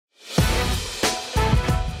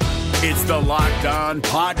It's the Locked On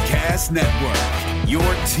Podcast Network, your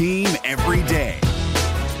team every day.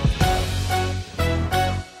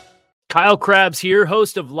 Kyle Krabs here,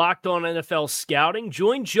 host of Locked On NFL Scouting.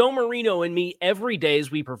 Join Joe Marino and me every day as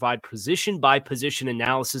we provide position-by-position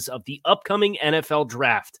analysis of the upcoming NFL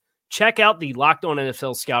Draft. Check out the Locked On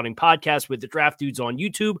NFL Scouting podcast with the Draft Dudes on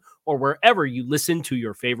YouTube or wherever you listen to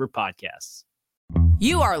your favorite podcasts.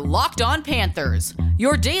 You are Locked On Panthers,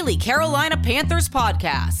 your daily Carolina Panthers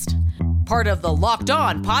podcast. Part of the Locked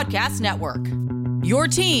On Podcast Network, your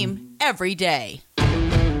team every day.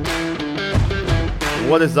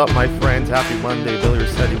 What is up, my friends? Happy Monday. Billy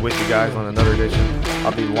Rossetti with you guys on another edition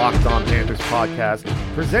of the Locked On Panthers podcast,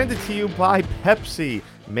 presented to you by Pepsi,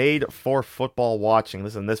 made for football watching.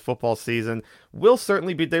 Listen, this football season will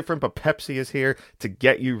certainly be different, but Pepsi is here to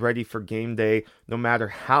get you ready for game day, no matter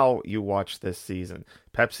how you watch this season.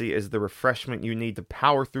 Pepsi is the refreshment you need to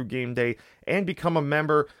power through game day and become a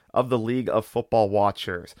member of the League of Football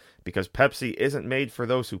Watchers, because Pepsi isn't made for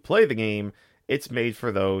those who play the game, it's made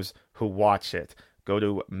for those who watch it. Go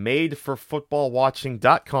to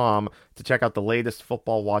madeforfootballwatching.com to check out the latest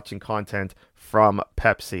football watching content from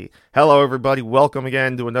Pepsi. Hello, everybody. Welcome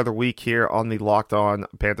again to another week here on the Locked On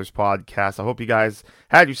Panthers podcast. I hope you guys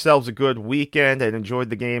had yourselves a good weekend and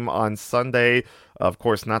enjoyed the game on Sunday. Of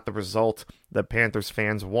course, not the result that Panthers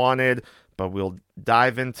fans wanted, but we'll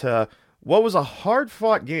dive into what was a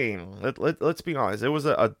hard-fought game. Let's be honest. It was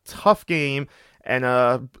a tough game and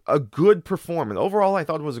a good performance. Overall, I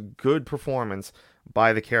thought it was a good performance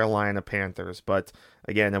by the Carolina Panthers. But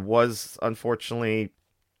again, it was unfortunately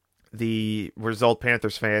the result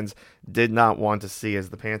Panthers fans did not want to see, as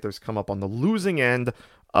the Panthers come up on the losing end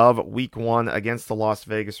of week one against the Las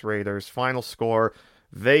Vegas Raiders. Final score,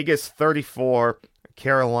 Vegas 34,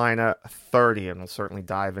 Carolina 30. And we'll certainly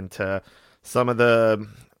dive into some of the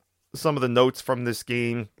notes from this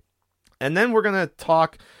game. And then we're going to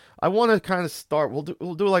talk. I want to kind of start.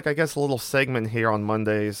 We'll do like, I guess, a little segment here on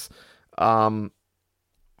Mondays,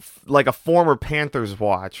 like a former Panthers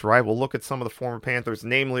watch, right? We'll look at some of the former Panthers,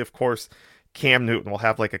 namely, of course, Cam Newton. We'll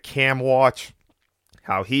have like a Cam watch,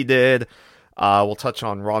 how he did. We'll touch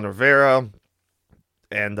on Ron Rivera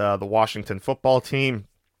and the Washington football team.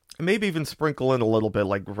 And maybe even sprinkle in a little bit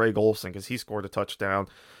like Greg Olsen, because he scored a touchdown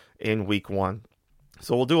in week one.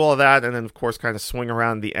 So we'll do all of that, and then, of course, kind of swing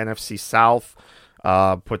around the NFC South,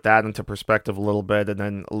 put that into perspective a little bit, and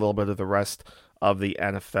then a little bit of the rest of the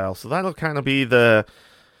NFL. So that'll kind of be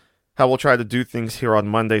how we'll try to do things here on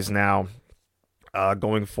Mondays now,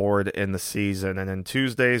 going forward in the season. And then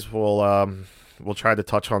Tuesdays, we'll try to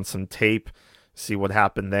touch on some tape, see what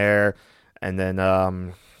happened there, and then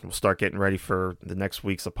we'll start getting ready for the next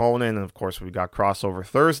week's opponent. And, of course, we've got Crossover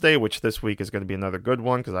Thursday, which this week is going to be another good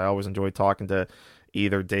one, because I always enjoy talking to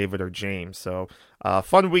either David or James. So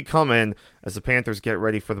fun week coming as the Panthers get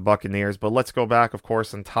ready for the Buccaneers. But let's go back, of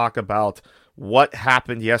course, and talk about what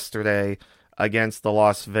happened yesterday against the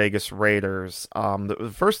Las Vegas Raiders.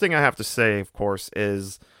 The first thing I have to say, of course,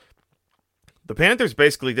 is the Panthers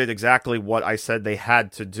basically did exactly what I said they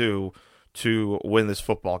had to do to win this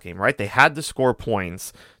football game, right? They had to score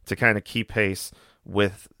points to kind of keep pace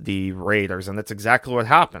with the Raiders, and that's exactly what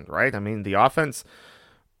happened, right? I mean, the offense,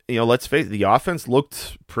 let's face it, the offense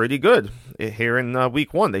looked pretty good here in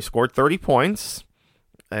week one. They scored 30 points.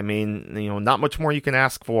 I mean, not much more you can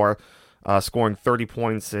ask for, scoring 30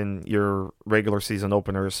 points in your regular season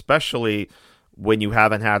opener, especially when you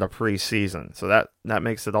haven't had a preseason. So that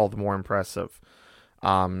makes it all the more impressive.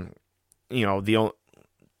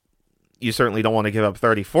 You certainly don't want to give up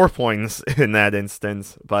 34 points in that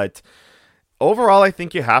instance, but overall, I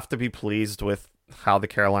think you have to be pleased with how the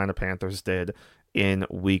Carolina Panthers did in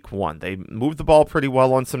week one. They moved the ball pretty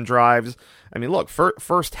well on some drives. I mean, look,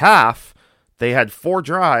 first half, they had 4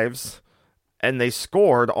 drives, and they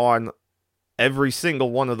scored on every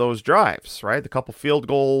single one of those drives, right? A couple field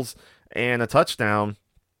goals and a touchdown.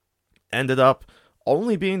 Ended up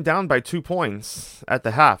only being down by 2 points at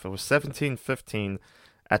the half. It was 17-15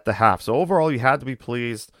 at the half. So overall, you had to be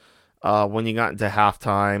pleased when you got into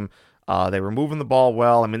halftime. They were moving the ball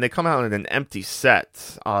well. I mean, they come out in an empty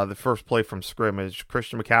set. The first play from scrimmage,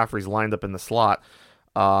 Christian McCaffrey's lined up in the slot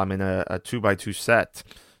in a 2x2 set.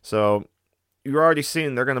 So you're already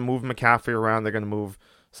seeing they're going to move McCaffrey around. They're going to move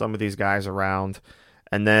some of these guys around.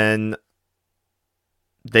 And then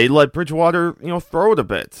they let Bridgewater, throw it a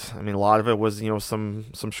bit. I mean, a lot of it was, some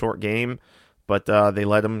short game, but they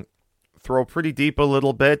let him throw pretty deep a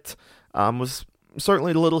little bit. Was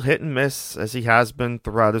certainly a little hit and miss, as he has been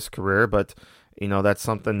throughout his career, but that's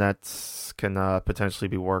something that can potentially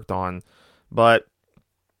be worked on. But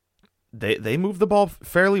they moved the ball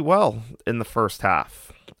fairly well in the first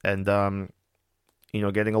half. and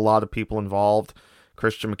getting a lot of people involved.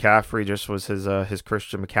 Christian McCaffrey just was his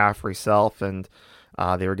Christian McCaffrey self, and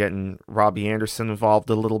they were getting Robbie Anderson involved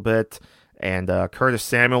a little bit, and Curtis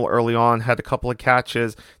Samuel early on had a couple of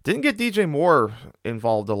catches. Didn't get DJ Moore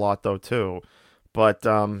involved a lot though too, but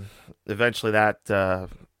eventually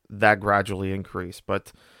that gradually increased.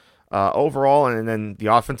 But overall, and then the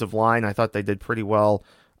offensive line, I thought they did pretty well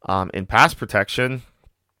in pass protection,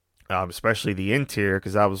 especially the interior,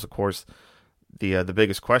 because that was of course the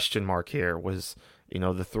biggest question mark here was,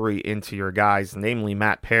 the three interior guys, namely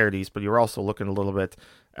Matt Paradis, but you're also looking a little bit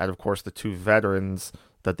at, of course, the two veterans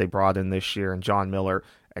that they brought in this year, and John Miller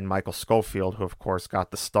and Michael Schofield, who, of course,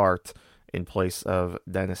 got the start in place of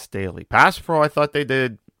Dennis Daly. Pass pro, I thought they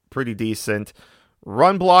did pretty decent.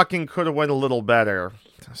 Run blocking could have went a little better,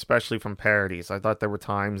 especially from Paradis. I thought there were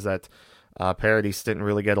times that Paradis didn't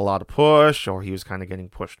really get a lot of push, or he was kind of getting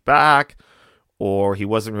pushed back, or he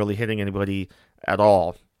wasn't really hitting anybody at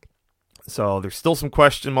all. So there's still some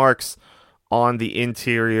question marks on the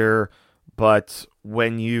interior, but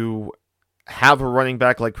when you have a running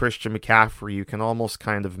back like Christian McCaffrey, you can almost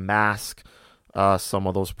kind of mask some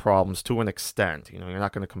of those problems to an extent. You're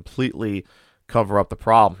not going to completely cover up the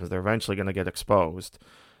problems. They're eventually going to get exposed.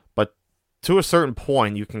 But to a certain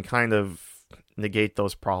point, you can kind of negate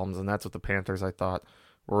those problems, and that's what the Panthers, I thought,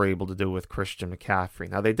 were able to do with Christian McCaffrey.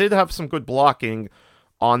 Now, they did have some good blocking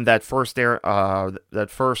on that first, I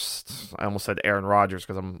almost said Aaron Rodgers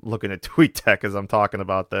because I'm looking at TweetDeck as I'm talking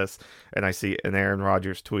about this, and I see an Aaron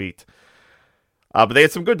Rodgers tweet. But they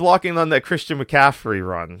had some good blocking on that Christian McCaffrey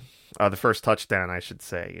run, the first touchdown, I should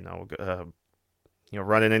say.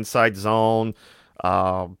 Running inside zone,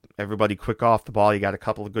 everybody quick off the ball. You got a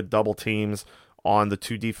couple of good double teams on the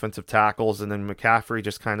two defensive tackles, and then McCaffrey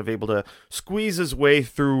just kind of able to squeeze his way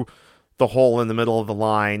through the hole in the middle of the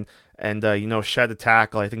line and, shed a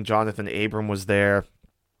tackle. I think Jonathan Abram was there,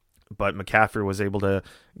 but McCaffrey was able to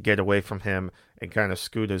get away from him and kind of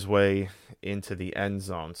scoot his way into the end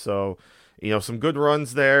zone. So, some good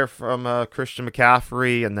runs there from Christian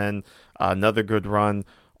McCaffrey, and then another good run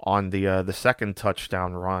on the second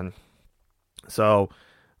touchdown run. So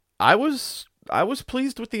I was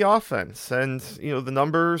pleased with the offense, and the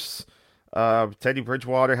numbers. Teddy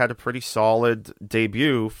Bridgewater had a pretty solid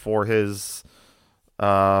debut for his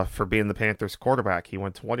for being the Panthers quarterback. He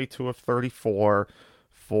went 22 of 34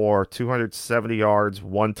 for 270 yards,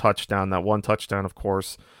 one touchdown. That one touchdown, of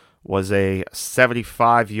course, was a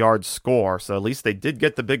 75-yard score. So at least they did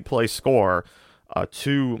get the big play score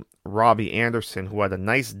to Robbie Anderson, who had a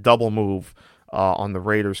nice double move on the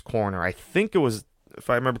Raiders' corner. I think it was, if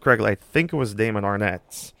I remember correctly, Damon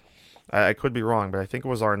Arnett. I could be wrong, but I think it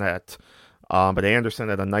was Arnett. But Anderson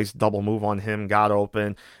had a nice double move on him, got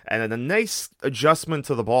open, and then a nice adjustment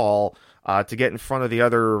to the ball to get in front of the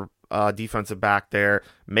other defensive back there,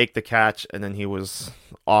 make the catch, and then he was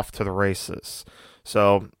off to the races.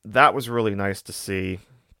 So that was really nice to see.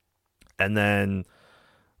 And then,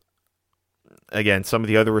 again, some of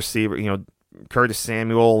the other receivers, Curtis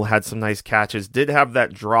Samuel had some nice catches, did have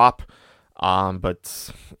that drop,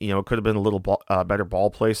 but, it could have been a little better ball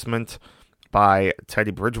placement by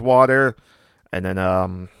Teddy Bridgewater. And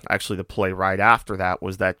then actually the play right after that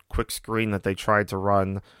was that quick screen that they tried to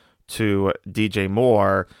run to DJ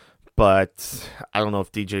Moore, but I don't know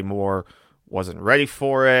if DJ Moore wasn't ready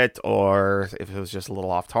for it or if it was just a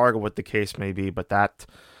little off target, what the case may be, but that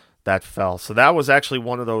fell. So that was actually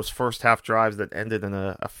one of those first half drives that ended in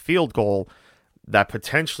a field goal that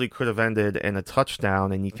potentially could have ended in a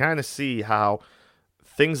touchdown, and you kind of see how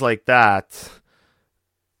things like that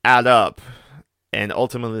add up and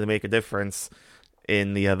ultimately make a difference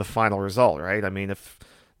in the final result, right? I mean, if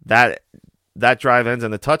that drive ends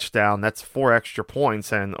in a touchdown, that's 4 extra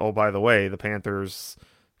points, and oh, by the way, the Panthers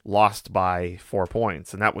lost by 4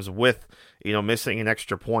 points, and that was with, missing an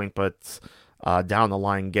extra point, but down the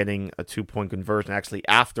line getting a 2-point conversion. Actually,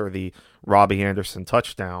 after the Robbie Anderson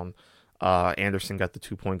touchdown, Anderson got the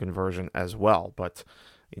 2-point conversion as well, but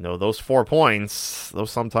those 4 points,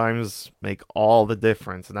 those sometimes make all the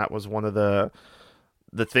difference, and that was one of the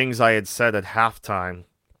things I had said at halftime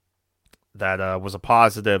that was a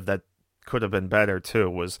positive that could have been better too,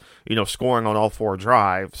 was, scoring on all 4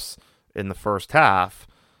 drives in the first half,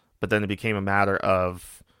 but then it became a matter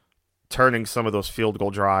of turning some of those field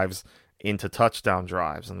goal drives into touchdown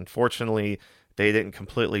drives. And unfortunately, they didn't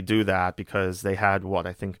completely do that because they had,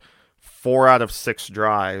 I think 4 out of 6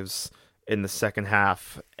 drives in the second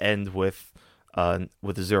half end with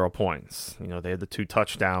 0 points. They had the 2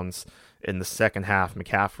 touchdowns in the second half,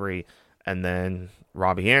 McCaffrey and then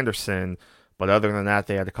Robbie Anderson. But other than that,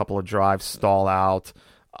 they had a couple of drives stall out.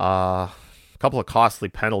 couple of costly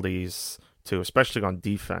penalties too, especially on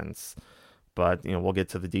defense. But, we'll get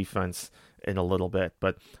to the defense in a little bit.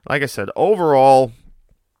 But like I said, overall,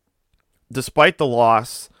 despite the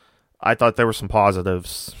loss, I thought there were some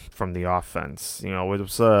positives from the offense.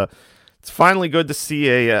 It's finally good to see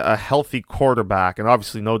a healthy quarterback, and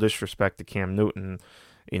obviously no disrespect to Cam Newton.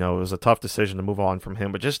 It was a tough decision to move on from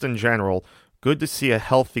him, but just in general, good to see a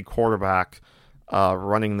healthy quarterback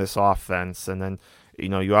running this offense. And then,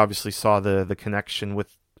 you obviously saw the connection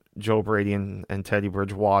with Joe Brady and Teddy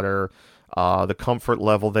Bridgewater, the comfort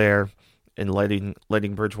level there in letting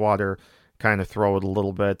Bridgewater kind of throw it a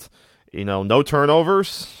little bit. No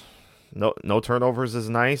turnovers. No turnovers is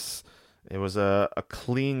nice. It was a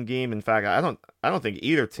clean game. In fact, I don't think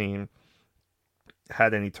either team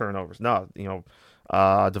had any turnovers. No,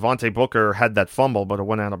 Devontae Booker had that fumble, but it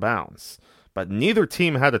went out of bounds. But neither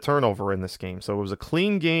team had a turnover in this game, so it was a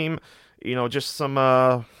clean game. Just some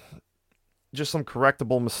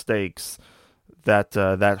correctable mistakes that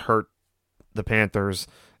hurt the Panthers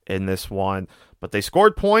in this one. But they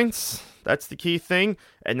scored points. That's the key thing,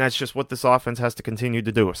 and that's just what this offense has to continue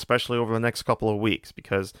to do, especially over the next couple of weeks,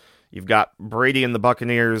 because you've got Brady and the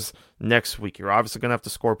Buccaneers next week. You're obviously going to have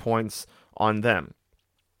to score points on them.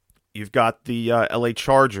 You've got the LA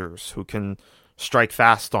Chargers, who can strike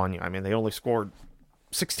fast on you. I mean, they only scored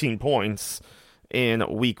 16 points in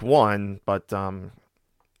week 1, but that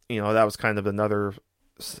was kind of another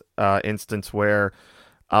instance where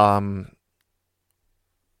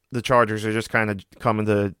the Chargers are just kind of coming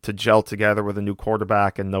to gel together with a new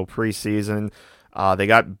quarterback and no preseason. They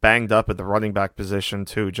got banged up at the running back position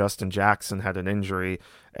too. Justin Jackson had an injury,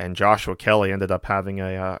 and Joshua Kelly ended up having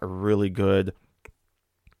a really good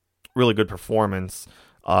performance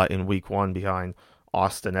in week 1 behind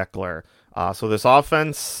Austin Eckler. So this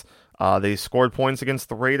offense, they scored points against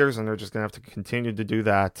the Raiders, and they're just going to have to continue to do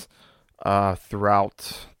that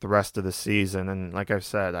throughout the rest of the season. And like I've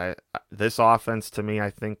said, this offense to me, I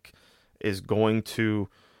think, is going to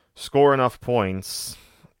score enough points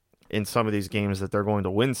in some of these games that they're going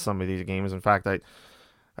to win some of these games. In fact, I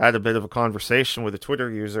had a bit of a conversation with a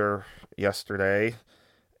Twitter user yesterday,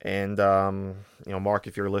 and Mark,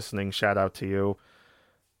 if you're listening, shout out to you.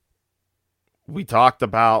 We talked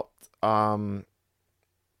about how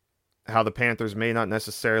the Panthers may not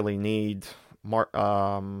necessarily need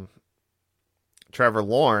Trevor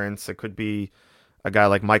Lawrence. It could be a guy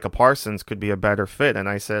like Micah Parsons could be a better fit. And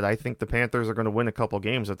I said, I think the Panthers are going to win a couple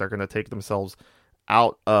games if they're going to take themselves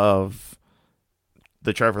out of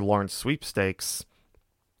the Trevor Lawrence sweepstakes.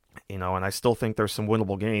 And I still think there's some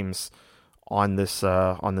winnable games on this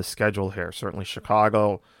schedule here. Certainly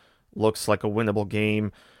Chicago looks like a winnable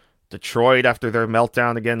game. Detroit, after their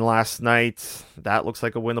meltdown again last night, that looks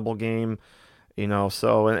like a winnable game.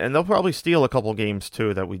 So and they'll probably steal a couple games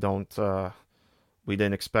too that we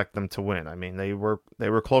didn't expect them to win. I mean, they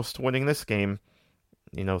were close to winning this game,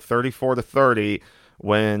 34-30,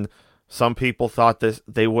 when some people thought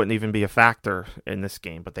they wouldn't even be a factor in this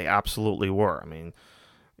game, but they absolutely were. I mean,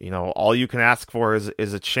 all you can ask for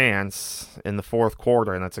is a chance in the fourth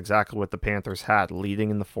quarter, and that's exactly what the Panthers had, leading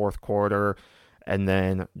in the fourth quarter and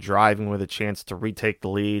then driving with a chance to retake the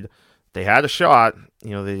lead. They had a shot,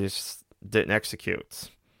 they just didn't execute,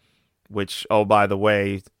 which, oh, by the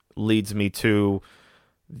way, leads me to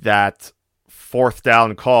that fourth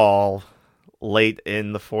down call late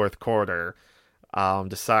in the fourth quarter,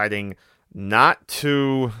 deciding not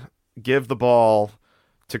to give the ball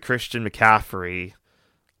to Christian McCaffrey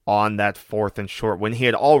on that 4th and short when he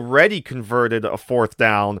had already converted a 4th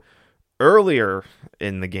down earlier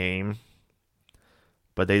in the game.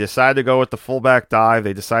 But they decided to go with the fullback dive.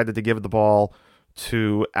 They decided to give the ball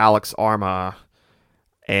to Alex Arma,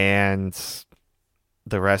 and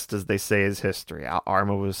the rest, as they say, is history.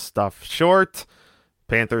 Arma was stuffed short.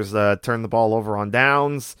 Panthers turned the ball over on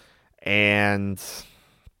downs, and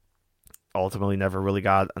ultimately never really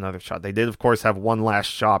got another shot. They did, of course, have one last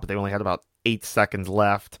shot, but they only had about 8 seconds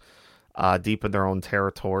left, deep in their own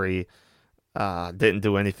territory. Didn't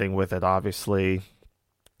do anything with it, obviously,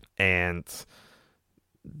 and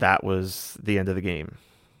that was the end of the game.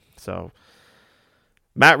 So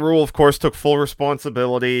Matt Rule, of course, took full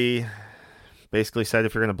responsibility. Basically said,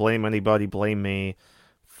 if you're going to blame anybody, blame me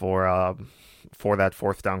for that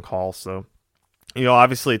 4th down call. So,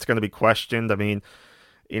 obviously it's going to be questioned. I mean,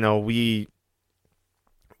 we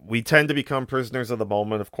tend to become prisoners of the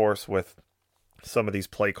moment, of course, with some of these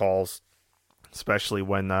play calls, especially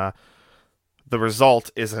when the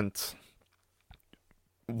result isn't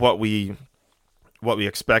what we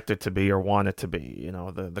expect it to be or want it to be.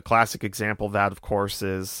 The classic example of that, of course,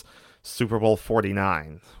 is Super Bowl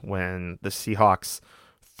 49, when the Seahawks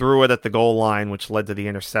threw it at the goal line, which led to the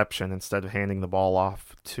interception instead of handing the ball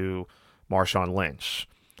off to Marshawn Lynch.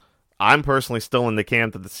 I'm personally still in the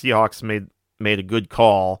camp that the Seahawks made a good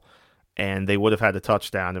call, and they would have had a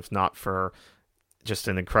touchdown if not for just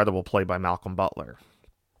an incredible play by Malcolm Butler.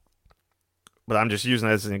 But I'm just using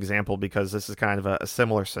it as an example because this is kind of a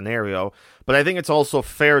similar scenario. But I think it's also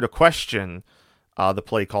fair to question the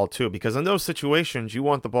play call too, because in those situations, you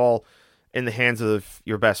want the ball in the hands of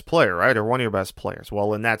your best player, right? Or one of your best players.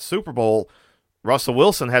 Well, in that Super Bowl, Russell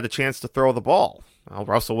Wilson had a chance to throw the ball. Well,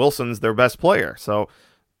 Russell Wilson's their best player. So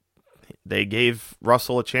they gave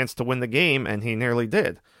Russell a chance to win the game, and he nearly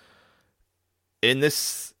did. In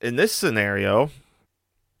this scenario,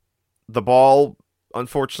 the ball,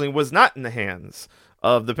 unfortunately, was not in the hands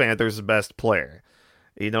of the Panthers' best player.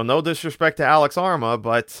 No disrespect to Alex Arma,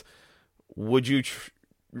 but would you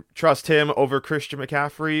trust him over Christian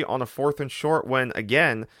McCaffrey on a 4th and short when,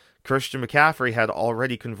 again, Christian McCaffrey had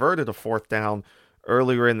already converted a 4th down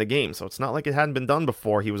earlier in the game? So it's not like it hadn't been done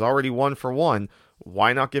before. He was already 1 for 1.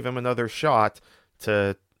 Why not give him another shot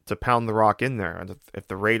to pound the rock in there? And if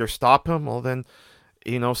the Raiders stop him, well then,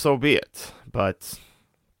 so be it. But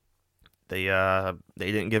they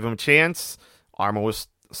didn't give him a chance. Arma was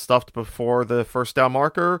stuffed before the first down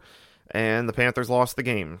marker, and the Panthers lost the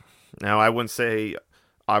game. Now, I wouldn't say,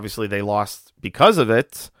 obviously, they lost because of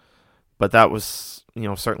it, but that was,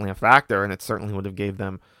 certainly a factor, and it certainly would have gave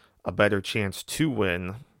them a better chance to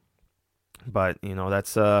win. But,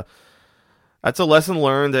 that's a lesson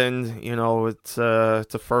learned, and, it's a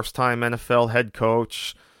first-time NFL head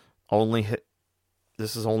coach.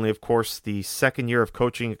 This is only, of course, the second year of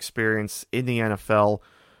coaching experience in the NFL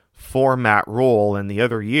for Matt Rule, and the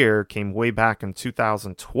other year came way back in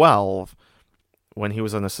 2012 when he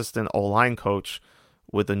was an assistant O-line coach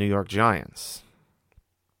with the New York Giants.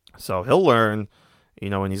 So he'll learn,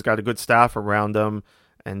 and he's got a good staff around him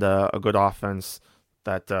and a good offense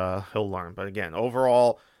that he'll learn. But again,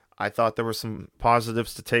 overall, I thought there were some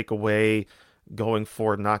positives to take away going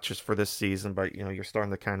forward, not just for this season, but, you're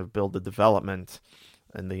starting to kind of build the development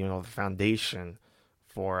and the foundation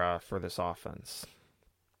for this offense.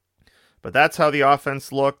 But that's how the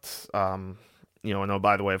offense looked. And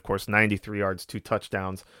by the way, of course, 93 yards, 2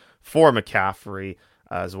 touchdowns for McCaffrey,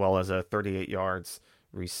 as well as 38 yards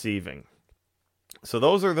receiving. So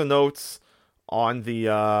those are the notes on the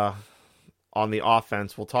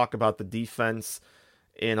offense. We'll talk about the defense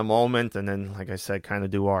in a moment, and then, like I said, kind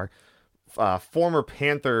of do our former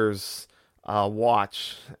Panthers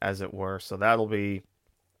watch, as it were. So that'll be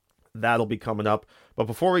coming up. But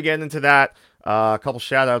before we get into that, a couple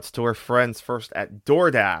shout outs to our friends first at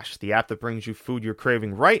DoorDash, the app that brings you food you're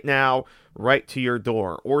craving right now, right to your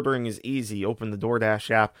door. Ordering is easy. Open the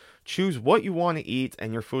DoorDash app, choose what you want to eat,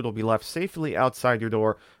 and your food will be left safely outside your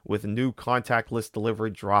door with a new contactless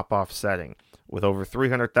delivery drop-off setting. With over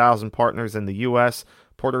 300,000 partners in the U.S.,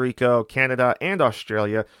 Puerto Rico, Canada, and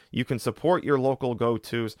Australia, you can support your local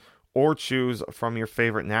go-tos or choose from your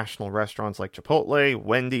favorite national restaurants like Chipotle,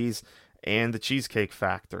 Wendy's, and the Cheesecake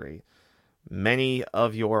Factory. Many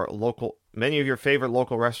of your favorite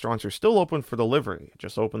local restaurants are still open for delivery.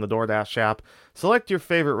 Just open the DoorDash app, select your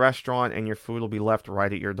favorite restaurant, and your food will be left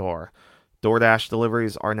right at your door. DoorDash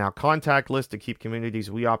deliveries are now contactless to keep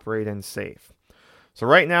communities we operate in safe. So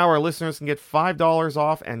right now, our listeners can get $5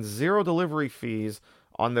 off and 0 delivery fees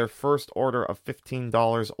on their first order of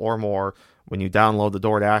 $15 or more when you download the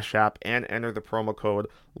DoorDash app and enter the promo code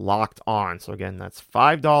LOCKEDON. So again, that's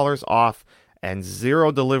 $5 off and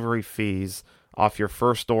 0 delivery fees off your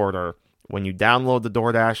first order when you download the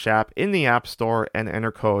DoorDash app in the App Store and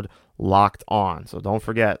enter code LOCKEDON. So don't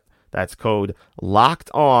forget, that's code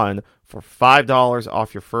LOCKEDON for $5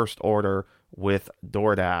 off your first order with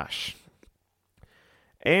DoorDash.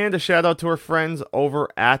 And a shout out to our friends over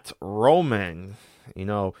at Roman.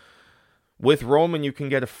 With Roman, you can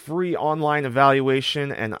get a free online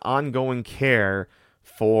evaluation and ongoing care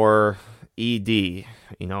for ED,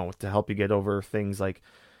 to help you get over things like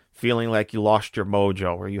feeling like you lost your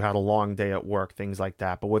mojo or you had a long day at work, things like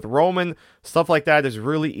that. But with Roman, stuff like that is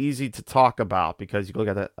really easy to talk about because you can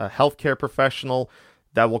look at a healthcare professional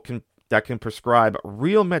that can prescribe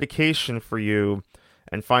real medication for you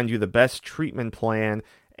and find you the best treatment plan.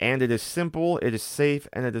 And it is simple, it is safe,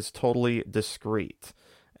 and it is totally discreet.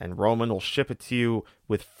 And Roman will ship it to you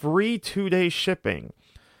with free 2-day shipping.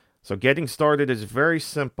 So getting started is very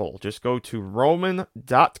simple. Just go to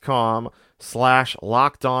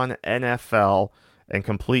roman.com/LockedOnNFL and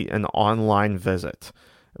complete an online visit.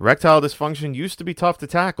 Erectile dysfunction used to be tough to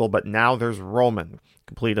tackle, but now there's Roman.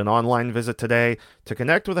 Complete an online visit today to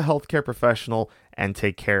connect with a healthcare professional and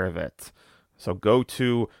take care of it. So go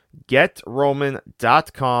to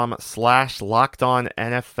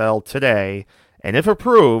getroman.com/LockedOnNFL today, and if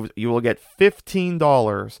approved, you will get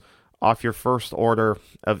 $15 off your first order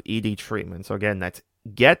of ED treatment. So again, that's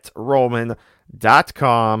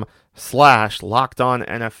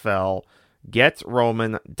getroman.com/LockedOnNFL.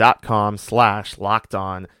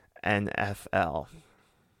 getroman.com/LockedOnNFL.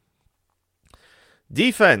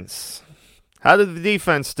 Defense. How did the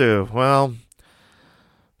defense do? Well,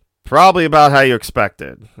 probably about how you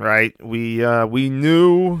expected, right? We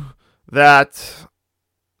knew that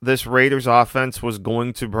this Raiders offense was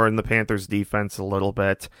going to burn the Panthers defense a little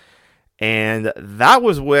bit, and that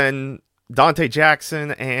was when Dante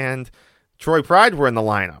Jackson and Troy Pride were in the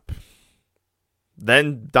lineup.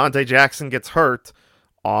 Then Dante Jackson gets hurt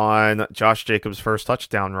on Josh Jacobs' first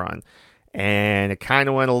touchdown run, and it kind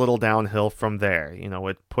of went a little downhill from there.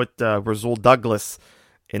 It put Rasul Douglas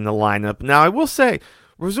in the lineup. Now, I will say,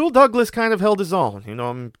 Rasul Douglas kind of held his own.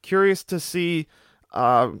 I'm curious to see,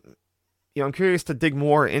 I'm curious to dig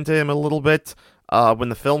more into him a little bit when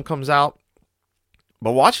the film comes out.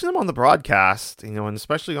 But watching him on the broadcast, and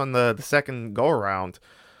especially on the second go-around,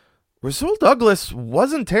 Rasul Douglas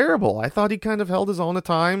wasn't terrible. I thought he kind of held his own at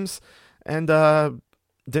times and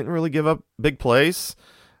didn't really give up big plays.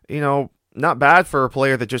 Not bad for a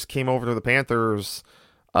player that just came over to the Panthers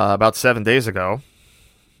about 7 days ago.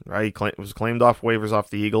 Right, he was claimed off waivers off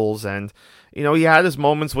the Eagles, and he had his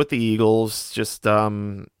moments with the Eagles, just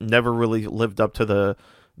never really lived up to the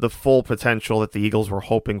full potential that the Eagles were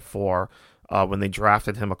hoping for when they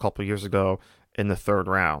drafted him a couple years ago in the 3rd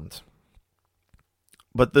round.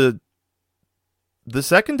 But the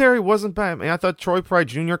secondary wasn't bad. I mean, I thought Troy Pride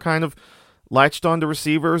Jr. kind of latched onto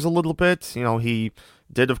receivers a little bit. He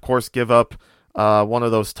did, of course, give up one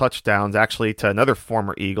of those touchdowns, actually, to another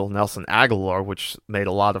former Eagle, Nelson Aguilar, which made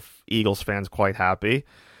a lot of Eagles fans quite happy.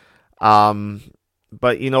 But,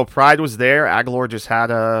 Pride was there. Aguilar just had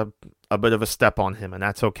a bit of a step on him, and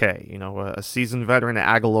that's okay. A seasoned veteran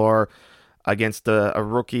Aguilar against a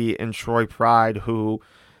rookie in Troy Pride who,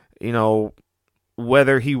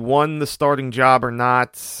 whether he won the starting job or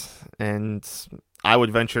not, and I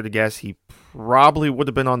would venture to guess he probably would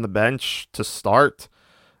have been on the bench to start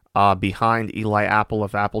behind Eli Apple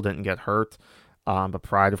if Apple didn't get hurt. But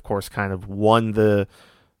Pride, of course, kind of won the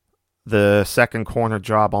second corner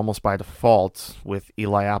job almost by default with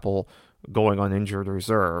Eli Apple going on injured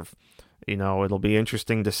reserve. It'll be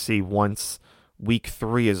interesting to see once week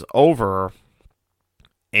 3 is over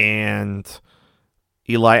and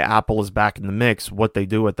Eli Apple is back in the mix, what they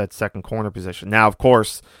do at that second corner position. Now, of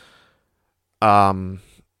course, now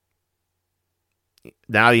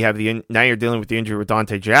you're dealing with the injury with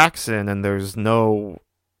Dante Jackson, and there's no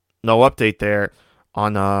update there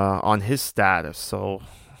on his status. So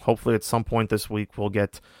hopefully at some point this week we'll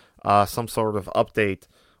get some sort of update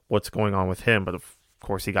what's going on with him. But of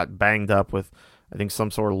course he got banged up with, I think, some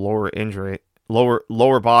sort of lower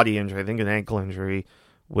body injury. I think an ankle injury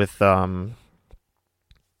with on,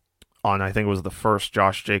 I think it was the first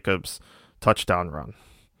Josh Jacobs touchdown run.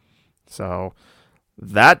 So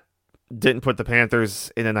that didn't put the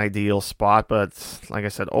Panthers in an ideal spot, but like I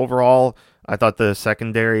said, overall, I thought the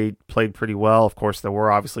secondary played pretty well. Of course, there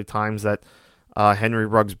were obviously times that Henry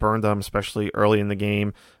Ruggs burned them, especially early in the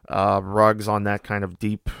game. Ruggs on that kind of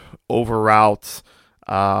deep over route,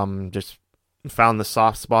 just found the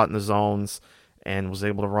soft spot in the zones and was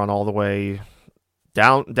able to run all the way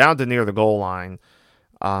down to near the goal line.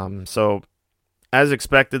 So, as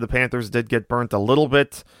expected, the Panthers did get burnt a little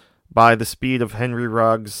bit by the speed of Henry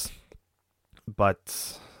Ruggs,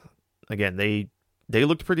 but again, they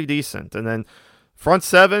looked pretty decent. And then front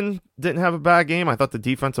seven didn't have a bad game. I thought the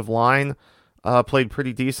defensive line played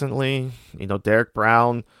pretty decently. Derek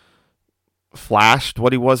Brown flashed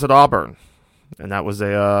what he was at Auburn, and that was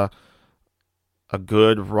a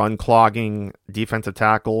good run clogging defensive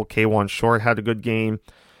tackle. K1 Short had a good game,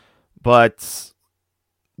 but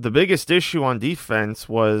the biggest issue on defense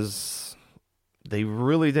was they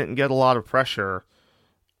really didn't get a lot of pressure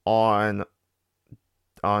on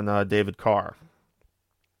Derek Carr.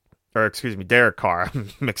 I'm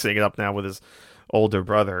mixing it up now with his older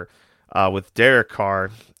brother. With Derek Carr,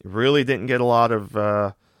 really didn't get a lot of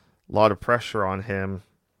pressure on him.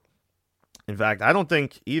 In fact, I don't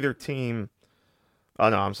think either team. Oh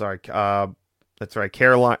no, I'm sorry. That's right.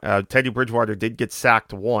 Carolina. Teddy Bridgewater did get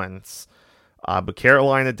sacked once, but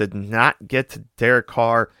Carolina did not get to Derek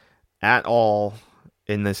Carr at all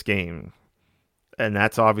in this game, and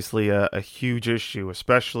that's obviously a huge issue,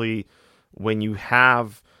 especially when you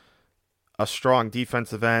have a strong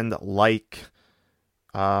defensive end like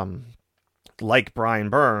like Brian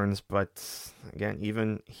Burns, but again,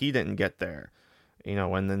 even he didn't get there.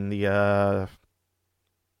 And then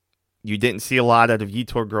you didn't see a lot out of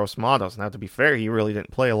Yetur Gross-Matos. Now, to be fair, he really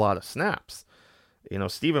didn't play a lot of snaps.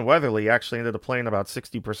 Stephen Weatherly actually ended up playing about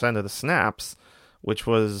 60% of the snaps, which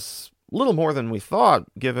was a little more than we thought,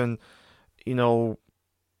 given,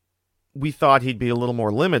 we thought he'd be a little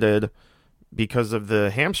more limited because of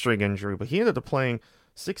the hamstring injury, but he ended up playing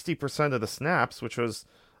 60% of the snaps, which was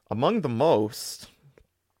among the most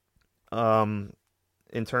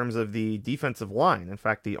in terms of the defensive line. In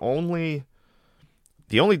fact, the only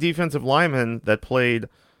defensive linemen that played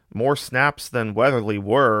more snaps than Weatherly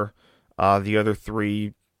were the other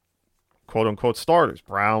three quote-unquote starters,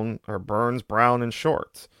 Burns, Brown, and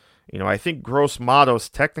Short. I think Gross-Matos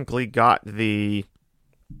technically got the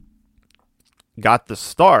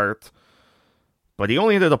start, but he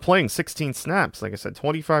only ended up playing 16 snaps. Like I said,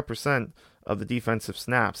 25% of the defensive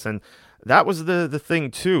snaps. And that was the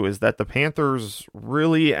thing, too, is that the Panthers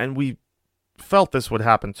really, and we felt this would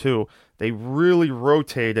happen, too, they really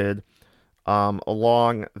rotated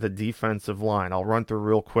along the defensive line. I'll run through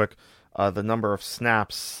real quick the number of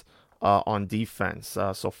snaps on defense.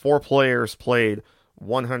 So 4 players played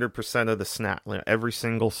 100% of the snap, every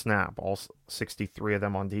single snap, all 63 of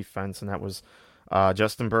them on defense, and that was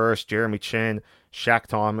Justin Burris, Jeremy Chin,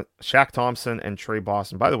 Shaq Thompson, and Trey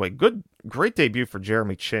Boston. By the way, great debut for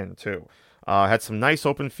Jeremy Chin, too. Had some nice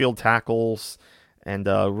open field tackles and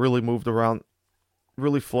really moved around,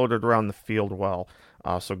 really floated around the field well.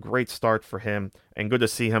 So great start for him, and good to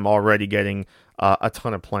see him already getting a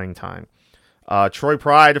ton of playing time. Troy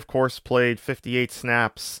Pride, of course, played 58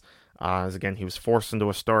 snaps. As again, he was forced into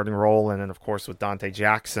a starting role, and then, of course, with Dante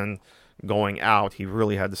Jackson going out, he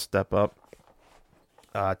really had to step up.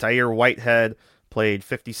 Tahir Whitehead played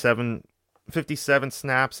 57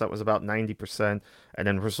 snaps. That was about 90%. And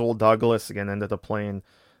then Rasul Douglas, again, ended up playing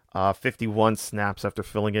 51 snaps after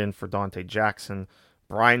filling in for Dante Jackson.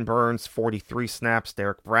 Brian Burns, 43 snaps.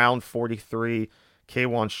 Derek Brown, 43.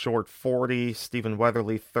 K'Wan Short, 40. Stephen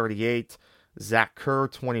Weatherly, 38. Zach Kerr,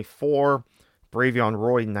 24. Bravion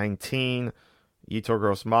Roy, 19. Yetur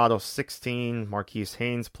Gross-Matos, 16. Marquise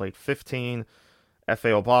Haynes played 15. F.A.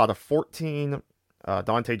 Obata, 14.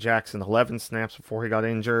 Dante Jackson, 11 snaps before he got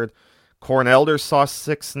injured. Corn Elders saw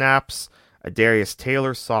 6 snaps. Darius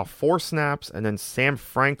Taylor saw 4 snaps. And then Sam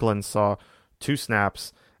Franklin saw 2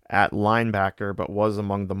 snaps at linebacker, but was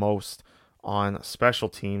among the most on special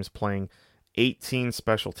teams, playing 18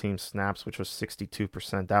 special team snaps, which was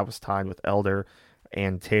 62%. That was tied with Elder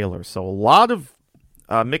and Taylor. So a lot of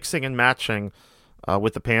mixing and matching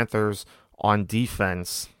with the Panthers on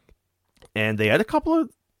defense. And they had a couple of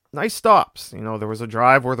nice stops. There was a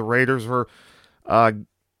drive where the Raiders were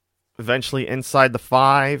eventually inside the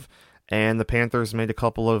 5, and the Panthers made a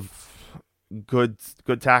couple of good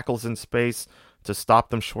tackles in space to stop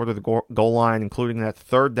them short of the goal line, including that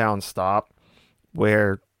 3rd down stop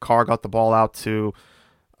where Carr got the ball out to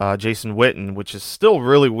Jason Witten, which is still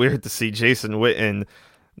really weird to see Jason Witten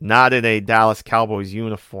not in a Dallas Cowboys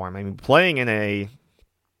uniform. I mean, playing in a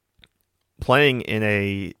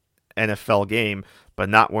NFL game, but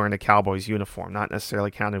not wearing a Cowboys uniform. Not necessarily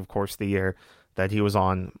counting, of course, the year that he was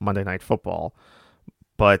on Monday Night Football.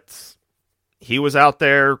 But he was out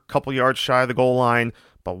there a couple yards shy of the goal line,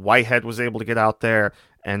 but Whitehead was able to get out there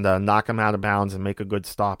and knock him out of bounds and make a good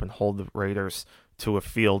stop and hold the Raiders to a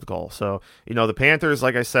field goal. So, the Panthers,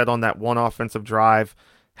 like I said, on that one offensive drive,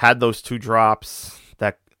 had those 2 drops.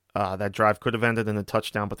 That drive could have ended in a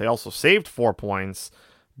touchdown, but they also saved 4 points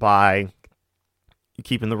by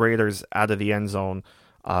keeping the Raiders out of the end zone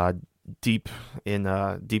deep in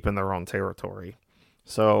their own territory.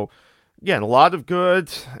 So, again, a lot of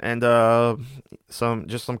good and some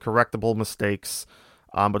correctable mistakes.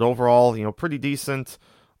 But overall, pretty decent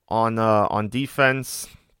on defense.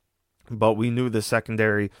 But we knew the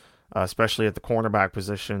secondary, especially at the cornerback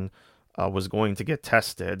position, was going to get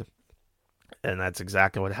tested. And that's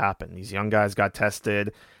exactly what happened. These young guys got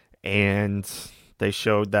tested, and they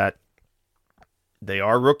showed that they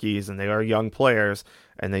are rookies and they are young players,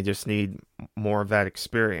 and they just need more of that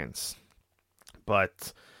experience.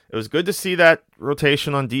 But it was good to see that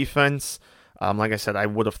rotation on defense. Like I said, I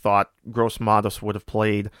would have thought Gross-Matos would have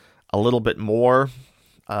played a little bit more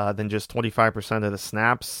than just 25% of the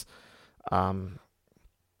snaps.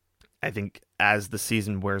 I think as the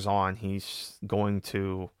season wears on, he's going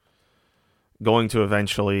to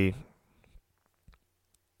eventually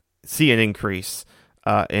see an increase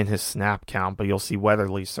in his snap count, but you'll see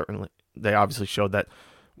Weatherly certainly. They obviously showed that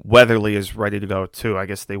Weatherly is ready to go too. I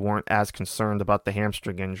guess they weren't as concerned about the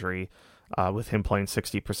hamstring injury with him playing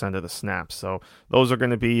 60% of the snaps. So those are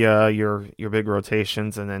going to be your big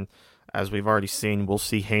rotations. And then, as we've already seen, we'll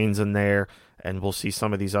see Haynes in there, and we'll see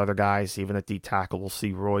some of these other guys, even at D tackle. We'll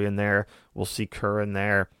see Roy in there. We'll see Kerr in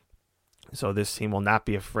there. So this team will not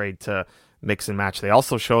be afraid to mix and match. They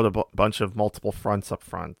also showed a bunch of multiple fronts up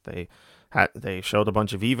front. They showed a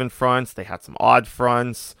bunch of even fronts. They had some odd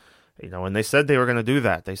fronts, and they said they were going to do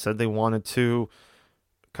that. They said they wanted to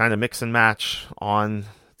kind of mix and match on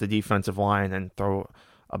the defensive line and throw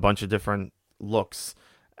a bunch of different looks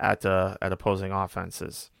at opposing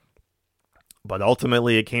offenses. But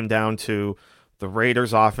ultimately, it came down to the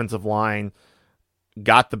Raiders' offensive line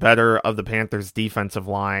got the better of the Panthers' defensive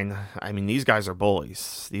line. I mean, these guys are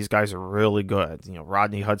bullies. These guys are really good.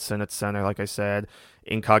 Rodney Hudson at center, like I said,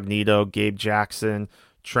 Incognito, Gabe Jackson,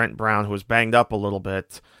 Trent Brown, who was banged up a little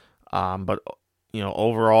bit. But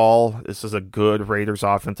overall, this is a good Raiders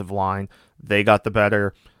offensive line. They got the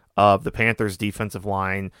better of the Panthers' defensive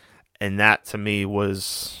line, and that to me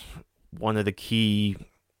was one of the key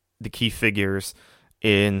figures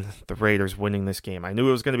in the Raiders winning this game. I knew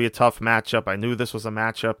it was going to be a tough matchup. I knew this was a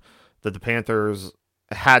matchup that the Panthers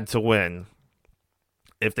had to win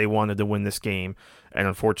if they wanted to win this game, and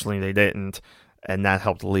unfortunately they didn't, and that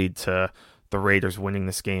helped lead to the Raiders winning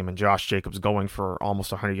this game and Josh Jacobs going for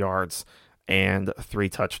almost 100 yards and 3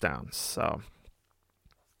 touchdowns. So,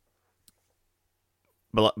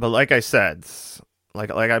 but like I said, like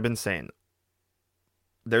I've been saying,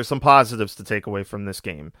 there's some positives to take away from this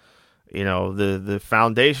game. The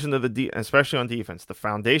foundation of especially on defense, the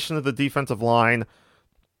foundation of the defensive line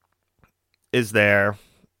is there.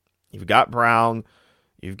 You've got Brown,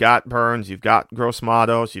 you've got Burns, you've got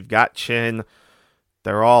Gross-Matos, you've got Chin.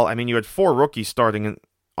 They're all, you had 4 rookies starting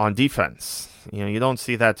on defense. You don't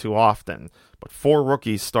see that too often, but 4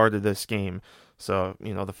 rookies started this game. So,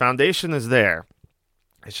 the foundation is there.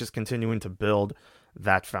 It's just continuing to build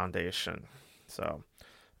that foundation. So,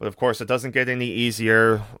 but of course, it doesn't get any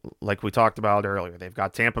easier, like we talked about earlier. They've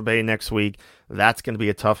got Tampa Bay next week. That's going to be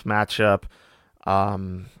a tough matchup.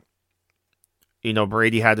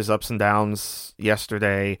 Brady had his ups and downs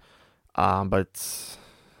yesterday, but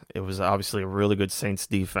it was obviously a really good Saints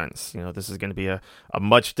defense. This is going to be a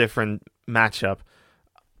much different matchup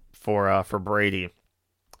for Brady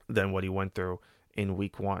than what he went through in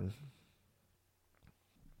Week 1.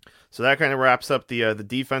 So that kind of wraps up the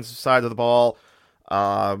defensive side of the ball.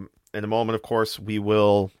 In a moment, of course, we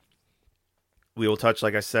will touch,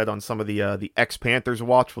 like I said, on some of the ex-Panthers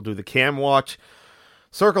watch. We'll do the Cam watch,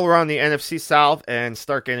 circle around the NFC South, and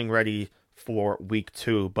start getting ready for Week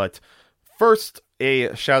 2. But first,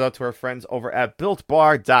 a shout out to our friends over at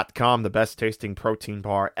BuiltBar.com, the best tasting protein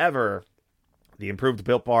bar ever. The improved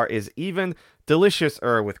Built Bar is even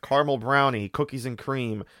deliciouser with caramel brownie, cookies and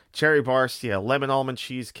cream, cherry barcia, lemon almond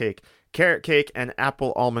cheesecake, carrot cake, and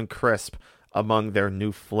apple almond crisp among their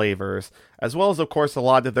new flavors, as well as, of course, a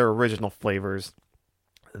lot of their original flavors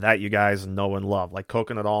that you guys know and love, like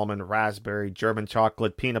coconut almond, raspberry, German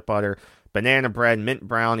chocolate, peanut butter, banana bread, mint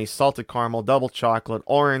brownie, salted caramel, double chocolate,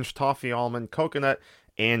 orange, toffee almond, coconut,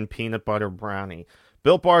 and peanut butter brownie.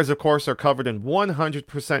 Built Bars, of course, are covered in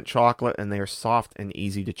 100% chocolate, and they are soft and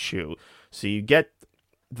easy to chew. So you get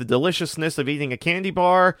the deliciousness of eating a candy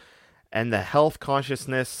bar and the health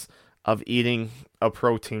consciousness of eating a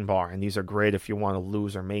protein bar. And these are great if you want to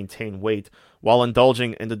lose or maintain weight while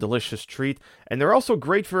indulging in the delicious treat. And they're also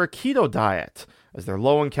great for a keto diet, as they're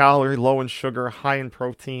low in calorie, low in sugar, high in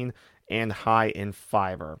protein, and high in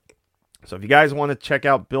fiber. So if you guys want to check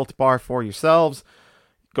out Built Bar for yourselves,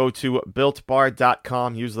 go to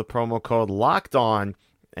BuiltBar.com, use the promo code LOCKEDON,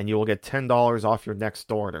 and you will get $10 off your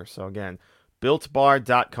next order. So again,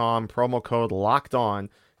 BuiltBar.com, promo code LOCKEDON,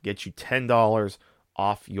 get you $10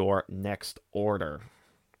 off your next order.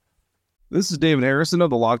 This is David Harrison of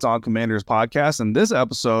the Locked On Commanders podcast, and this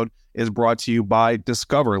episode is brought to you by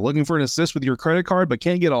Discover. Looking for an assist with your credit card but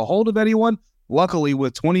can't get a hold of anyone? Luckily,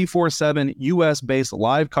 with 24/7 U.S.-based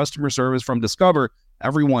live customer service from Discover,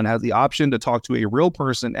 everyone has the option to talk to a real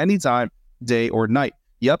person anytime, day or night.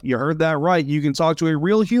 Yep, you heard that right. You can talk to a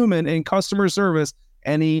real human in customer service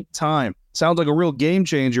anytime. Sounds like a real game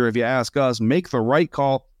changer if you ask us. Make the right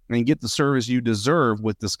call and get the service you deserve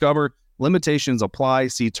with Discover. Limitations apply.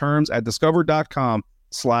 See terms at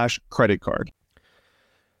discover.com/credit-card.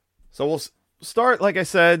 So we'll start, like I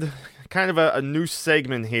said, kind of a new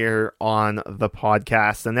segment here on the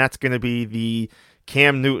podcast, and that's going to be the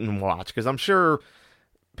Cam Newton watch, because I'm sure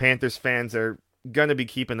Panthers fans are going to be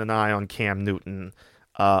keeping an eye on Cam Newton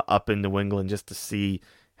up in New England just to see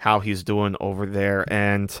how he's doing over there.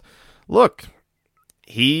 And look,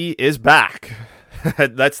 he is back.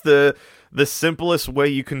 That's the the simplest way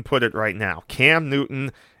you can put it right now. Cam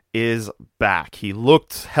Newton is back. He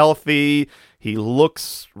looked healthy. He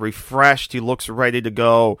looks refreshed. He looks ready to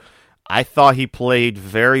go. I thought he played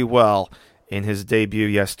very well in his debut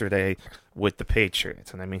yesterday with the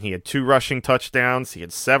Patriots. And I mean, he had 2 rushing touchdowns. He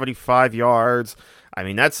had 75 yards. I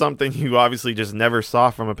mean, that's something you obviously just never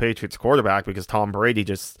saw from a Patriots quarterback because Tom Brady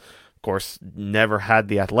just, of course, never had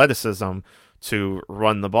the athleticism to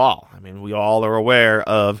run the ball. I mean, we all are aware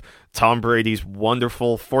of Tom Brady's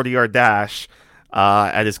wonderful 40-yard dash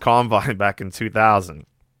at his combine back in 2000.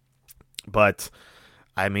 But,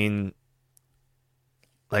 I mean,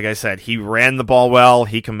 like I said, he ran the ball well.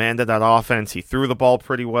 He commanded that offense. He threw the ball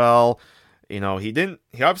pretty well. You know, he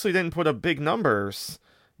obviously didn't put up big numbers,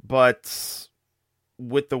 but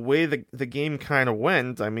with the way the game kind of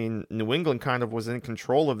went, I mean, New England kind of was in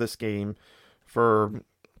control of this game for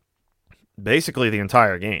basically the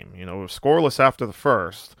entire game. You know, it was scoreless after the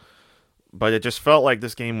first, but it just felt like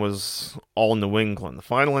this game was all New England. The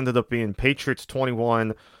final ended up being Patriots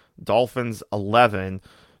 21, Dolphins 11.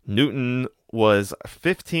 Newton was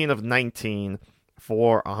 15 of 19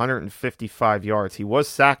 for 155 yards. He was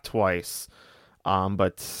sacked twice,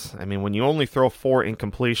 but, I mean, when you only throw 4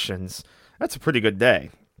 incompletions, that's a pretty good day.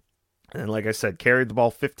 And like I said, carried the ball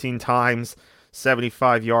 15 times,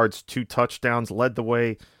 75 yards, 2 touchdowns, led the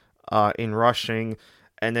way in rushing,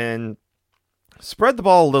 and then spread the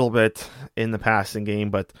ball a little bit in the passing game,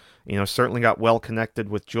 but, you know, certainly got well connected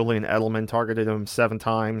with Julian Edelman, targeted him 7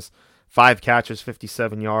 times, 5 catches,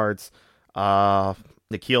 57 yards.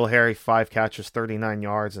 N'Keal Harry, 5 catches, 39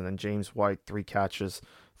 yards, and then James White, 3 catches,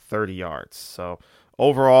 30 yards. So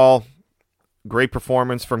overall, great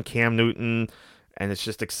performance from Cam Newton, and it's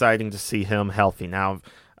just exciting to see him healthy. Now,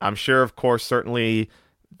 I'm sure, of course, certainly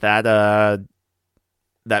that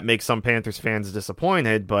makes some Panthers fans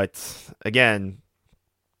disappointed, but again,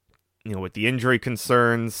 you know, with the injury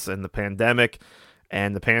concerns and the pandemic,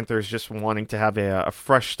 and the Panthers just wanting to have a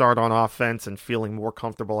fresh start on offense and feeling more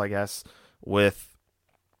comfortable, I guess, with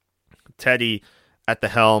Teddy at the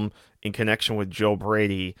helm in connection with Joe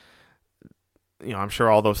Brady, you know, I'm sure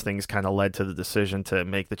all those things kind of led to the decision to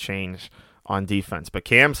make the change on defense. But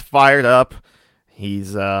Cam's fired up.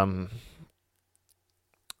 He's, and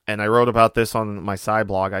I wrote about this on my side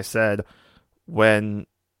blog. I said, when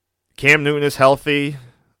Cam Newton is healthy,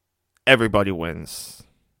 everybody wins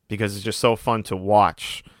because it's just so fun to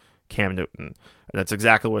watch Cam Newton. And that's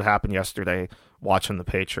exactly what happened yesterday watching the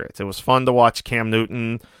Patriots. It was fun to watch Cam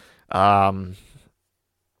Newton.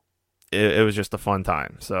 It was just a fun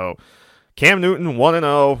time. So Cam Newton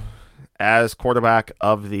 1-0 as quarterback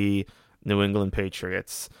of the New England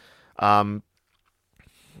Patriots. And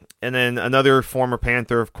then another former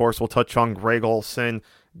Panther, of course, we'll touch on Greg Olsen,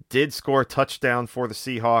 did score a touchdown for the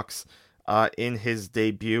Seahawks in his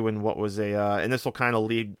debut in what was and this will kind of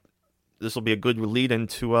this will be a good lead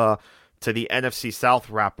into to the NFC South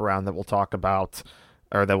wraparound that we'll talk about,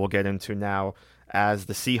 or that we'll get into now, as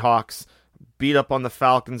the Seahawks beat up on the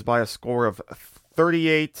Falcons by a score of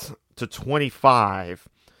 38-25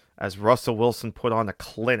 as Russell Wilson put on a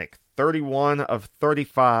clinic. 31 of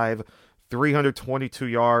 35, 322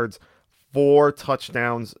 yards, 4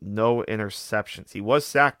 touchdowns, no interceptions. He was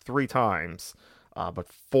sacked 3 times, but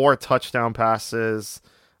 4 touchdown passes,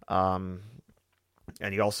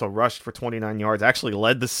 and he also rushed for 29 yards. Actually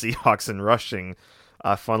led the Seahawks in rushing,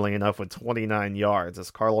 funnily enough, with 29 yards, as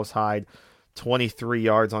Carlos Hyde, 23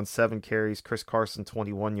 yards on 7 carries. Chris Carson,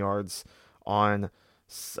 21 yards on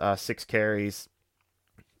 6 carries.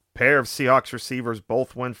 Pair of Seahawks receivers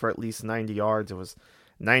both went for at least 90 yards. It was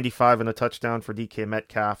 95 and a touchdown for DK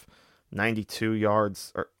Metcalf, 92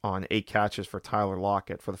 yards on 8 catches for Tyler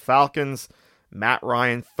Lockett. For the Falcons, Matt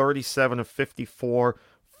Ryan, 37 of 54,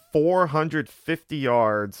 450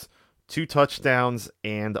 yards, 2 touchdowns,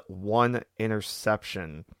 and 1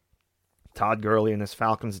 interception. Todd Gurley in his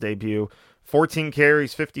Falcons debut, 14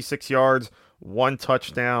 carries, 56 yards, 1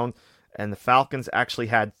 touchdown, and the Falcons actually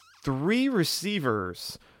had 3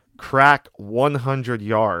 receivers crack 100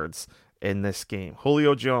 yards in this game.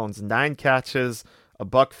 Julio Jones, 9 catches,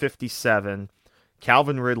 $157.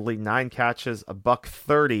 Calvin Ridley, 9 catches,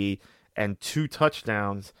 $130, and 2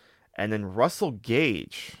 touchdowns. And then Russell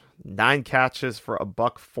Gage, 9 catches for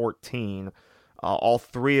 $114. All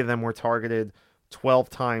 3 of them were targeted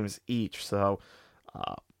 12 times each. So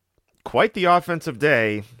quite the offensive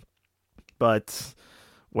day. But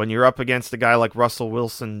when you're up against a guy like Russell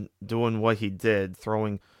Wilson doing what he did,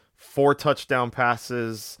 throwing 4 touchdown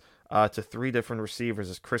passes to 3 different receivers,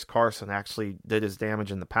 as Chris Carson actually did his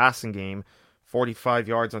damage in the passing game, 45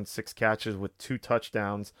 yards on 6 catches with 2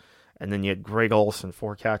 touchdowns. And then you had Greg Olsen,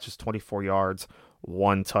 4 catches, 24 yards,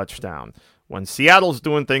 1 touchdown. When Seattle's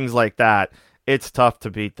doing things like that, it's tough to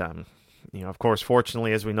beat them. Of course,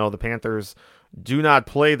 fortunately, as we know, the Panthers do not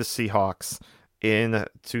play the Seahawks in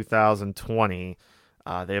 2020.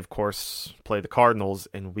 They, of course, play the Cardinals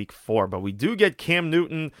in Week 4. But we do get Cam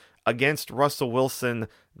Newton against Russell Wilson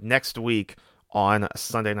next week on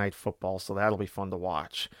Sunday Night Football, so that'll be fun to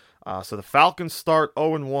watch. So the Falcons start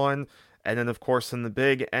 0-1, and then, of course, in the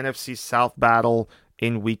big NFC South battle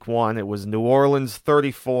in Week 1, it was New Orleans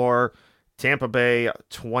 34, Tampa Bay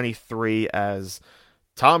 23, as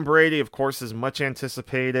Tom Brady, of course, is much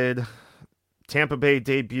anticipated. Tampa Bay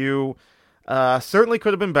debut certainly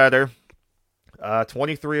could have been better.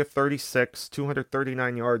 23 of 36,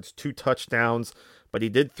 239 yards, 2 touchdowns, but he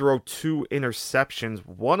did throw 2 interceptions,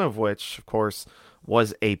 one of which, of course,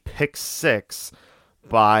 was a pick 6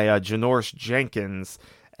 by Janoris Jenkins,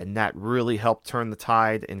 and that really helped turn the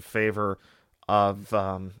tide in favor of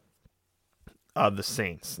the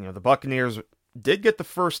Saints. The Buccaneers did get the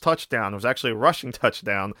first touchdown. It was actually a rushing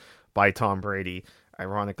touchdown by Tom Brady,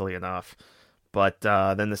 ironically enough. But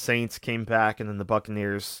then the Saints came back, and then the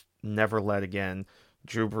Buccaneers never led again.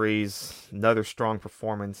 Drew Brees, another strong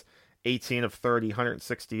performance, 18 of 30,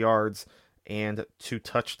 160 yards, and 2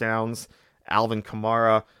 touchdowns. Alvin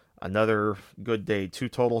Kamara, another good day, 2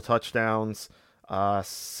 total touchdowns,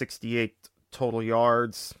 68 total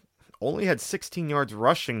yards. Only had 16 yards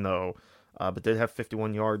rushing, though, but did have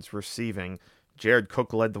 51 yards receiving. Jared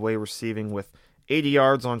Cook led the way receiving with 80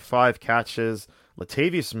 yards on 5 catches.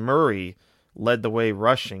 Latavius Murray led the way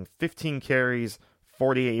rushing, 15 carries,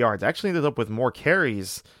 48 yards. Actually ended up with more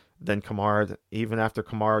carries than Kamara, even after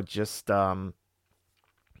Kamara just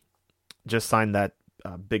signed that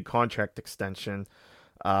big contract extension.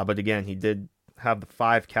 But again, he did have the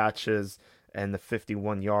 5 catches and the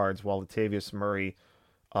 51 yards, while Latavius Murray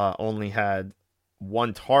only had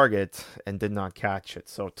 1 target and did not catch it.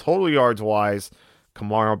 So total yards wise,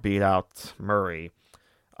 Kamara beat out Murray.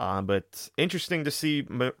 But interesting to see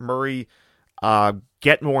Murray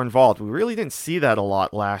get more involved. We really didn't see that a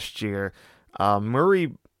lot last year.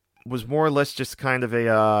 Murray was more or less just kind of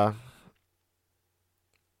a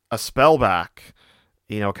spellback,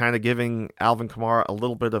 kind of giving Alvin Kamara a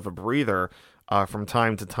little bit of a breather from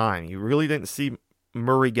time to time. You really didn't see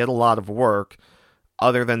Murray get a lot of work,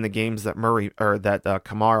 other than the games that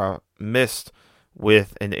Kamara missed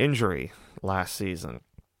with an injury last season.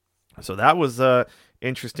 So that was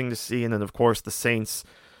interesting to see. And then, of course, the Saints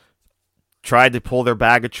tried to pull their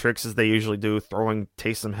bag of tricks as they usually do, throwing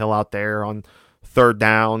Taysom Hill out there on 3rd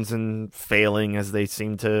downs and failing, as they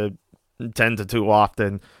tend to do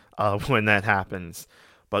often when that happens.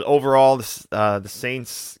 But overall, the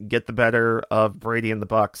Saints get the better of Brady and the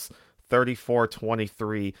Bucs,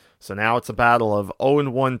 34-23. So now it's a battle of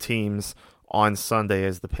 0-1 teams on Sunday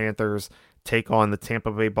as the Panthers take on the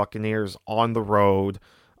Tampa Bay Buccaneers on the road.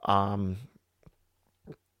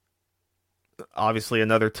 Obviously,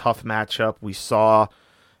 another tough matchup. We saw,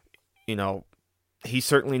 he's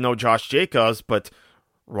certainly no Josh Jacobs, but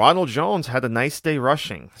Ronald Jones had a nice day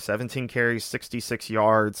rushing. 17 carries, 66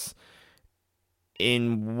 yards.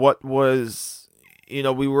 In what was,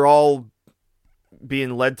 we were all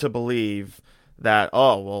being led to believe that,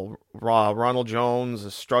 Ronald Jones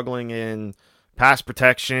is struggling in pass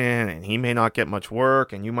protection and he may not get much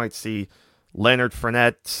work, and you might see Leonard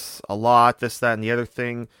Fournette a lot, this, that, and the other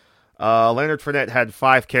thing. Leonard Fournette had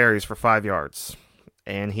 5 carries for 5 yards,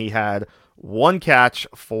 and he had 1 catch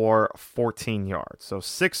for 14 yards. So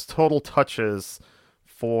 6 total touches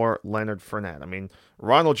for Leonard Fournette. I mean,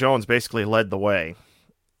 Ronald Jones basically led the way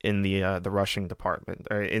in the rushing department,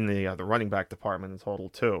 or in the running back department in total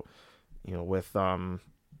too. With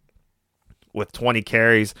 20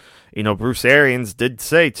 carries. Bruce Arians did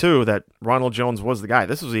say too that Ronald Jones was the guy.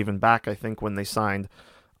 This was even back, I think, when they signed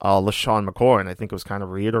LaShawn McCoy, and I think it was kind of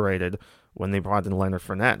reiterated when they brought in Leonard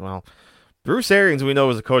Fournette. Well, Bruce Arians, we know,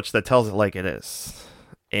 is a coach that tells it like it is.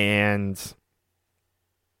 And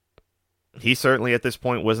he certainly at this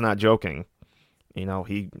point was not joking.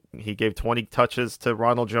 He gave 20 touches to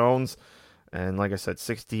Ronald Jones, and like I said,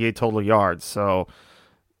 68 total yards. So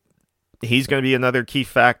he's going to be another key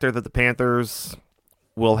factor that the Panthers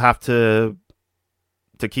will have to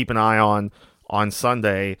keep an eye on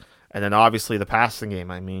Sunday. And then obviously the passing game.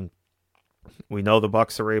 I mean, we know the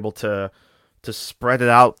Bucs are able to spread it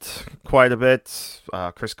out quite a bit.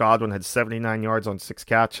 Chris Godwin had 79 yards on 6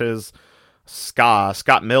 catches.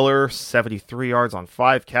 Scott Miller, 73 yards on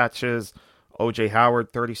 5 catches. O.J.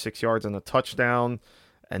 Howard, 36 yards and a touchdown.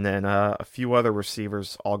 And then a few other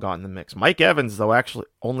receivers all got in the mix. Mike Evans, though, actually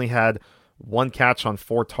only had 1 catch on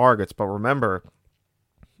 4 targets. But remember,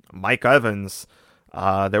 Mike Evans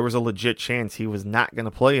there was a legit chance he was not going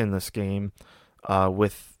to play in this game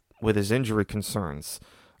with his injury concerns.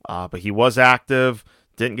 But he was active,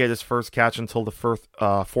 didn't get his first catch until the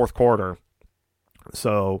fourth quarter.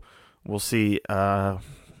 So we'll see how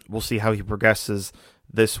he progresses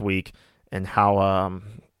this week and how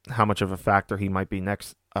much of a factor he might be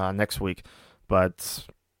next week. But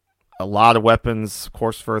a lot of weapons, of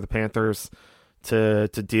course, for the Panthers to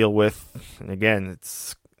deal with. And again,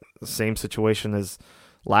 it's the same situation as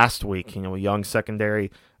last week. A young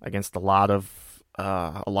secondary against a lot of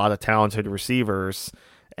talented receivers,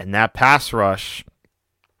 and that pass rush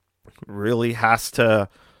really has to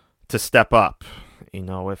step up.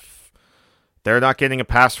 If they're not getting a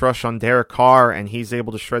pass rush on Derek Carr and he's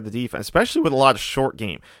able to shred the defense, especially with a lot of short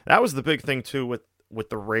game. That was the big thing too with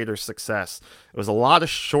the Raiders' success. It was a lot of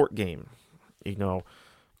short game.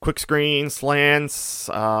 Quick screens, slants,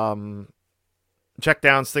 checkdowns,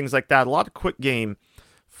 things like that. A lot of quick game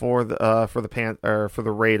for the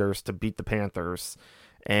Raiders to beat the Panthers,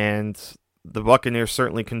 and the Buccaneers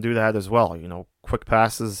certainly can do that as well. Quick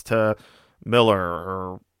passes to Miller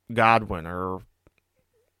or Godwin, or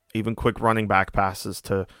even quick running back passes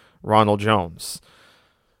to Ronald Jones.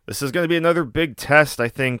 This is going to be another big test, I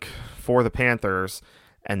think, for the Panthers,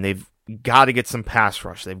 and they've got to get some pass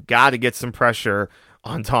rush. They've got to get some pressure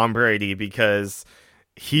on Tom Brady, because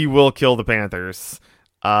he will kill the Panthers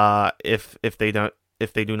if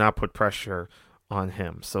they do not put pressure on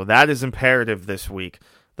him. So that is imperative this week,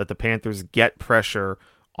 that the Panthers get pressure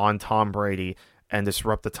on Tom Brady and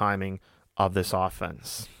disrupt the timing of this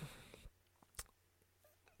offense.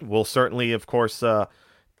 We'll certainly, of course,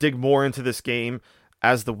 dig more into this game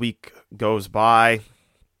as the week goes by.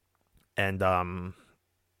 And I'm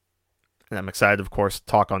excited, of course, to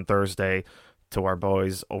talk on Thursday to our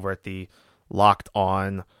boys over at the Locked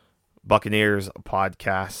On Buccaneers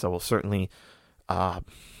podcast. So we'll certainly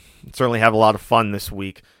have a lot of fun this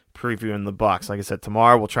week previewing the Bucs. Like I said,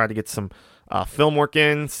 tomorrow we'll try to get some film work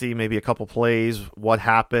in, see maybe a couple plays, what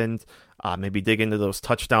happened, maybe dig into those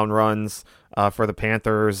touchdown runs for the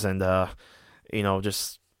Panthers, and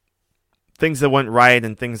just things that went right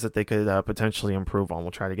and things that they could potentially improve on.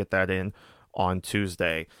 We'll try to get that in on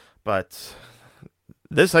Tuesday. But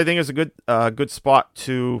this, I think, is a good spot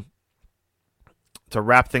to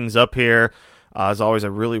wrap things up here. As always, I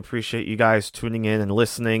really appreciate you guys tuning in and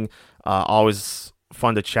listening. Always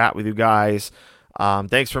fun to chat with you guys.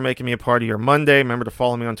 Thanks for making me a part of your Monday. Remember to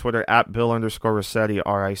follow me on Twitter at Bill_Rossetti,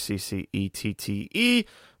 RICCETTE.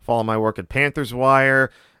 Follow my work at Panthers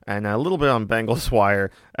Wire and a little bit on Bengals Wire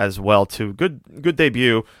as well too. Good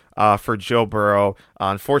debut for Joe Burrow.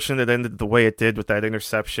 Unfortunate it ended the way it did with that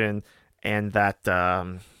interception and that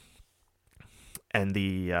and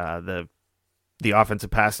the offensive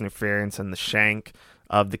pass interference and the shank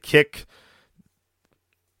of the kick.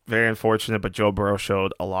 Very unfortunate, but Joe Burrow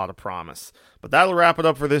showed a lot of promise. But that'll wrap it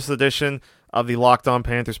up for this edition of the Locked On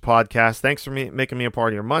Panthers podcast. Thanks for making me a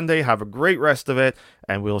part of your Monday. Have a great rest of it,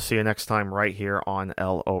 and we'll see you next time right here on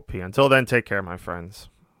LOP. Until then, take care, my friends.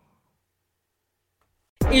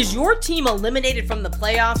 Is your team eliminated from the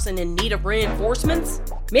playoffs and in need of reinforcements?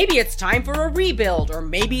 Maybe it's time for a rebuild, or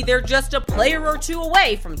maybe they're just a player or two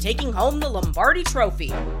away from taking home the Lombardi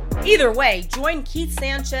Trophy. Either way, join Keith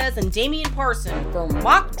Sanchez and Damian Parson for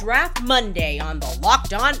Mock Draft Monday on the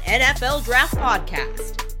Locked On NFL Draft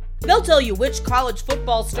Podcast. They'll tell you which college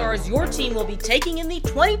football stars your team will be taking in the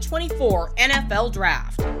 2024 NFL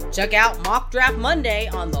Draft. Check out Mock Draft Monday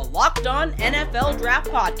on the Locked On NFL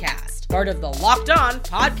Draft Podcast, part of the Locked On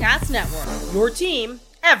Podcast Network, your team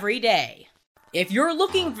every day. If you're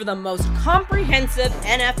looking for the most comprehensive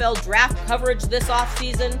NFL draft coverage this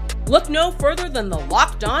offseason, look no further than the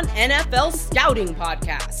Locked On NFL Scouting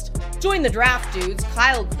Podcast. Join the draft dudes,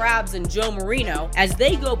 Kyle Krabs and Joe Marino, as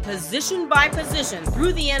they go position by position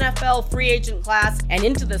through the NFL free agent class and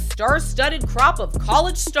into the star-studded crop of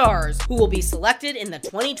college stars who will be selected in the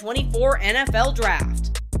 2024 NFL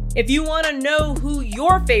Draft. If you want to know who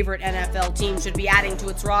your favorite NFL team should be adding to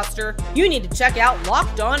its roster, you need to check out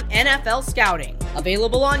Locked On NFL Scouting,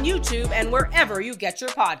 available on YouTube and wherever you get your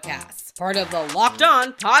podcasts. Part of the Locked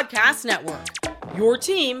On Podcast Network, your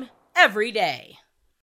team every day.